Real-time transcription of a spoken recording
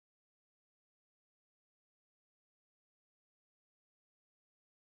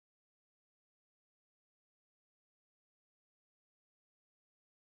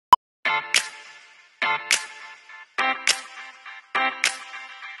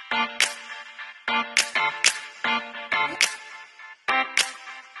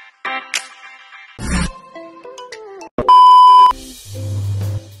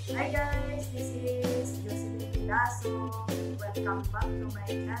Welcome back to my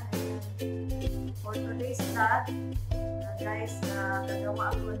channel. For today's vlog, guys, gagawa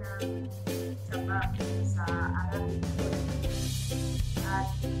ako ng SHABAB sa Arabic food.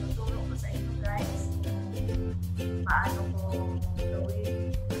 At tuturo ko sa inyo guys paano ko gawin,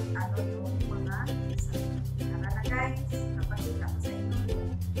 ano yung mga isa. Tara na guys, napakita ko sa inyo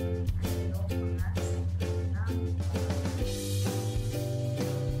ano yung mga isa ng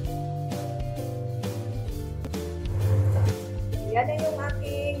yan na yung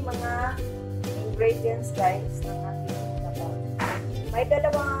aking mga ingredients guys ng aking SHABAB. May 2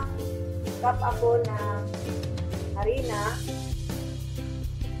 cup ako na harina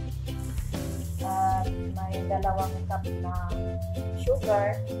at may 2 cup na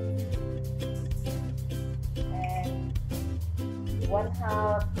sugar and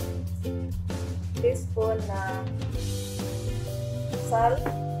 1/2 teaspoon na salt.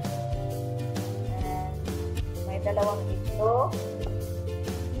 2 itlog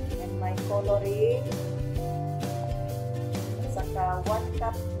and may coloring at saka 1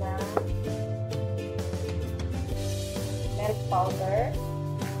 cup na milk powder.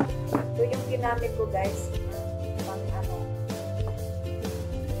 Ito yung ginamit ko guys pang ano.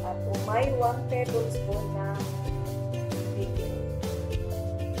 At may 1 tablespoon na baking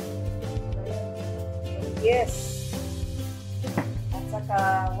yeast at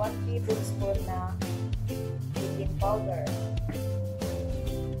saka 1 tablespoon na powder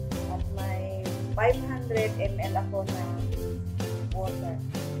at may 500 ml ako na water.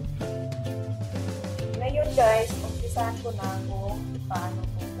 Ngayon guys, umpisahan ko na kung paano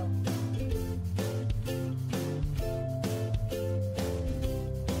ko ito.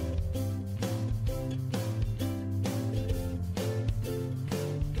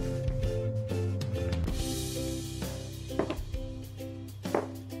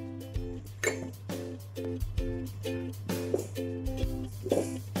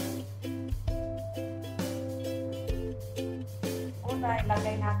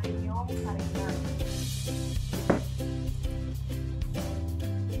 Ilagay natin yung harina.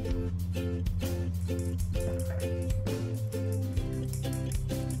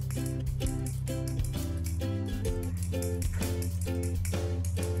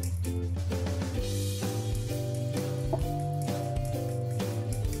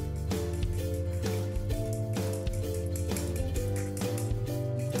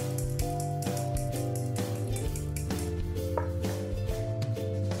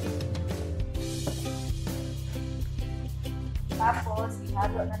 Tapos,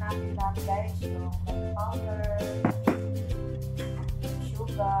 ihalo na natin lahat guys yung milk powder,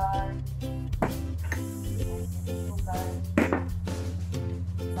 sugar,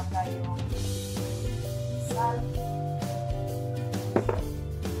 saka yung salt,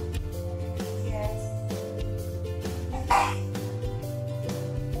 yes, saka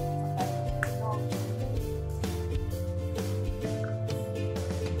yung itlog.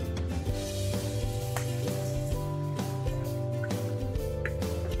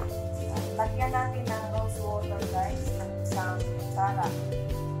 Lagyan natin ng rose water guys ng isang kutsara.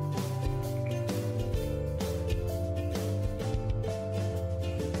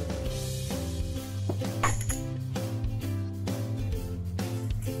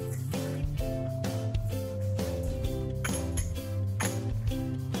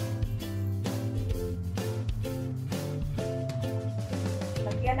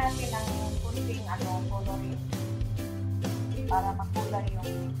 Lagyan natin ng kunting coloring para makulay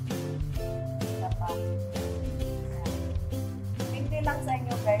yung SHABAB. Hindi lang sa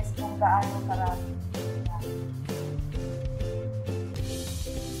inyo guys kung gaano karami.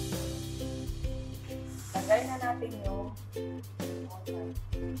 Lagay na natin yung water.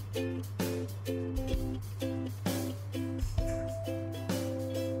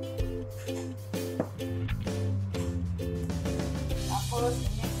 Tapos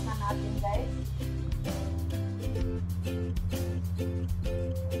i-mix na natin guys.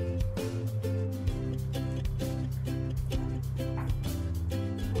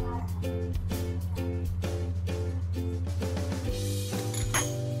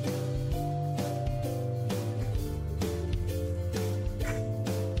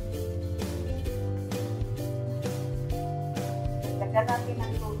 Lagyan natin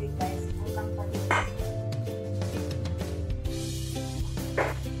ng tubig guys, kulang pa rin.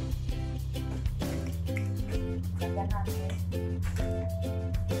 Lagyan natin.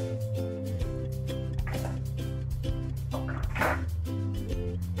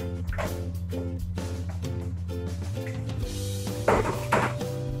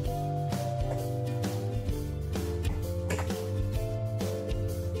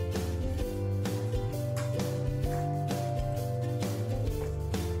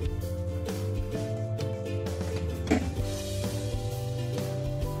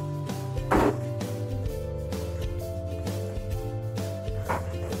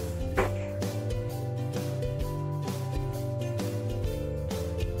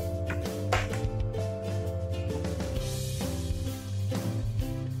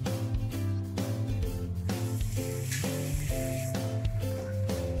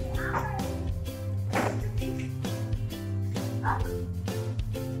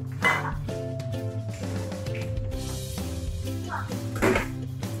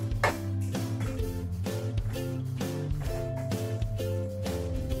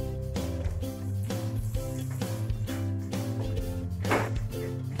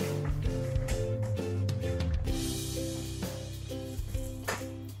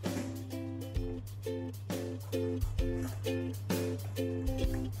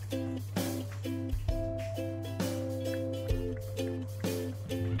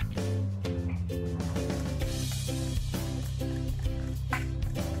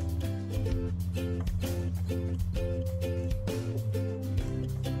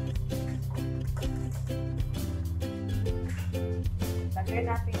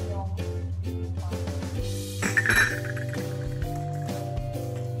 natin yung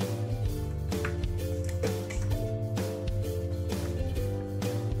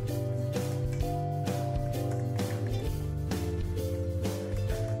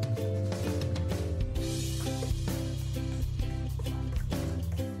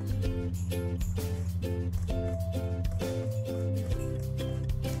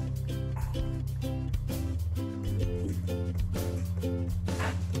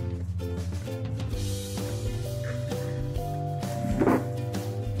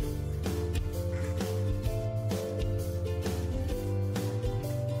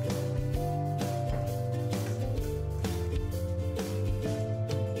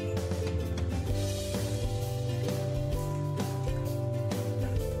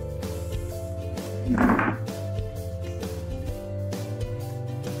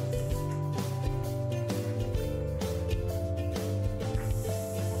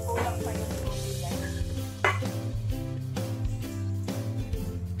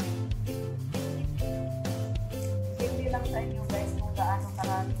sa inyo guys kung gaano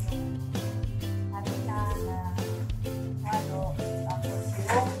karami yung harina na halo, tapos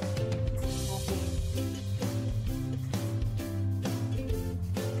yung tubig.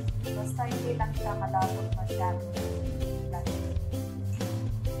 Basta hindi lang siya malapot masyado.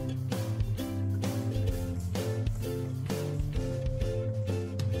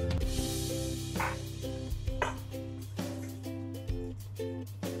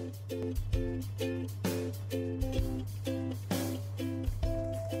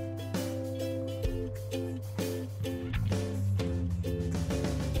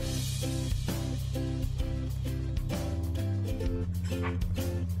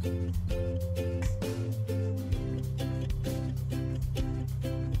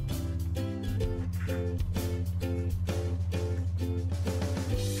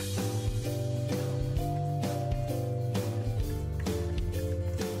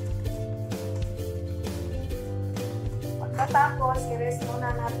 Tapos, i-rest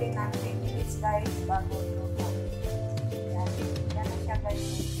muna natin ng 10 minutes guys bago luto. Yan. Yan na siya guys.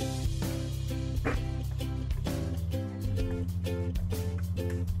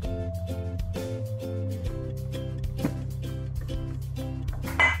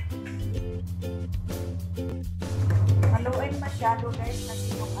 Haluin masyado guys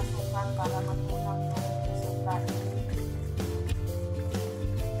kasi yung asukal para matunaw yung asukal.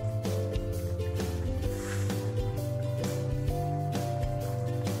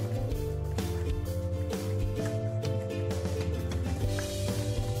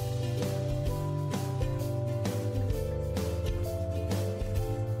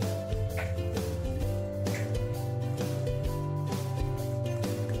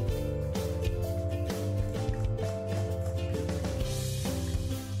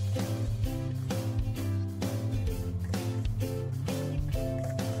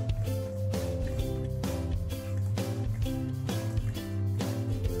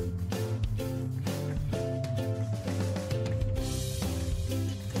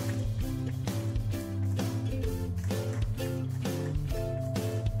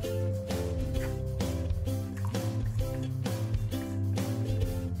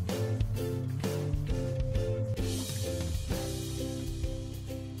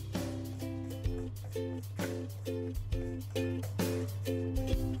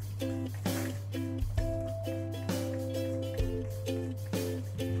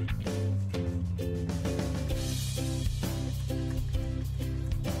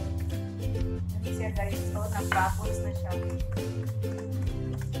 Guys, so nag-bubbles na siya.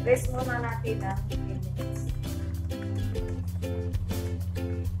 Rest muna natin ng 15 minutes.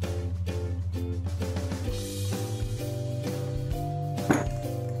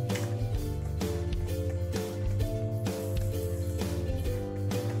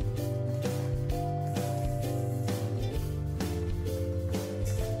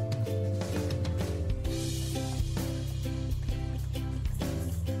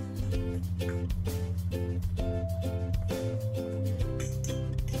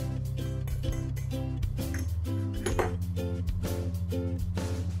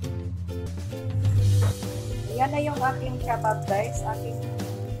 Yan na yung aking SHABAB guys, aking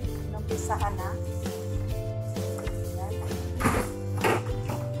numpisahan na. Yan.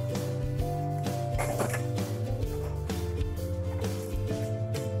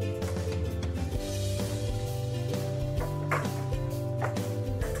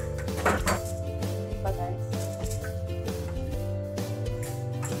 Diba guys?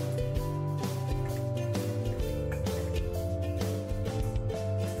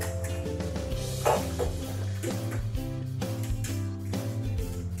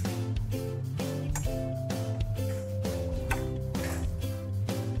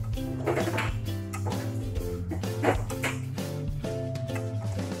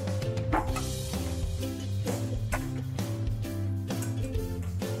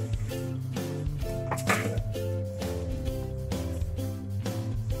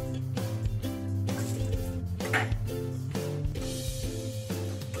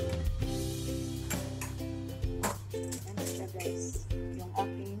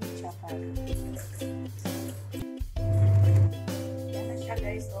 Yan na siya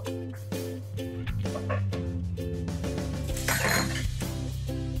guys. Oh.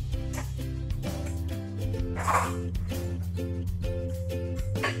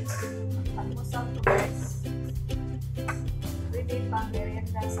 Almusal to guys. Pwede pang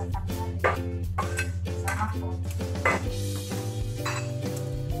merienda sa tanghali. Sama ko.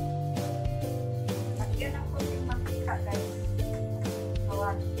 Lagyan ng konting mantika guys.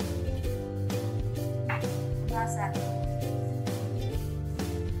 Kawan. Basan.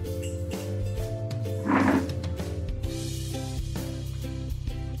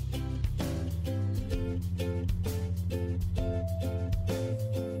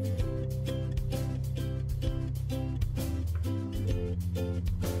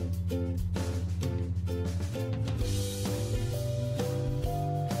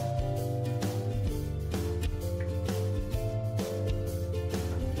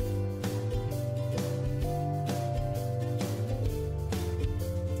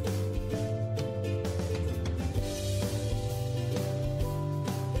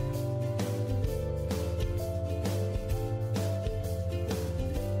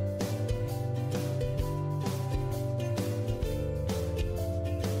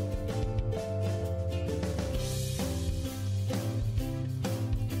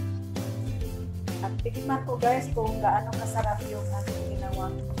 At tikman ko guys kung gaano kasarap yung aking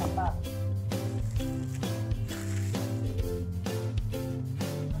ginawang SHABAB.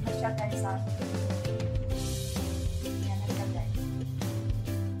 Ano na siya guys ha? Yan na siya guys.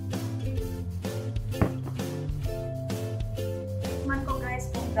 Tikman ko guys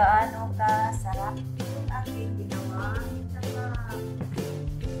kung gaano kasarap yung aking ginawang SHABAB.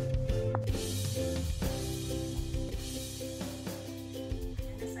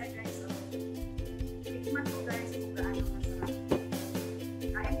 Tikman ko guys kung gaano masarap.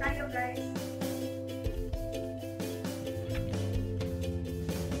 Kain tayo guys.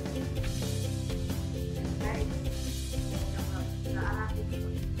 Guys, naarapin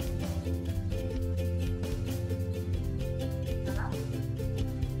ko. Sarap.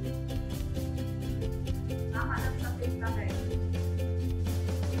 Tama lang sa pista guys.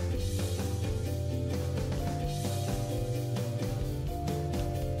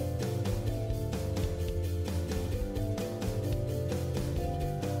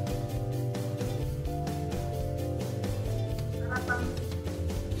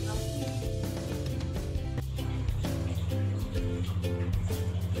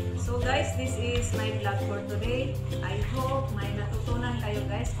 So guys, this is my vlog for today. I hope may natutunan kayo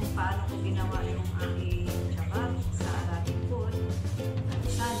guys kung paano ko ginawa yung aking SHABAB sa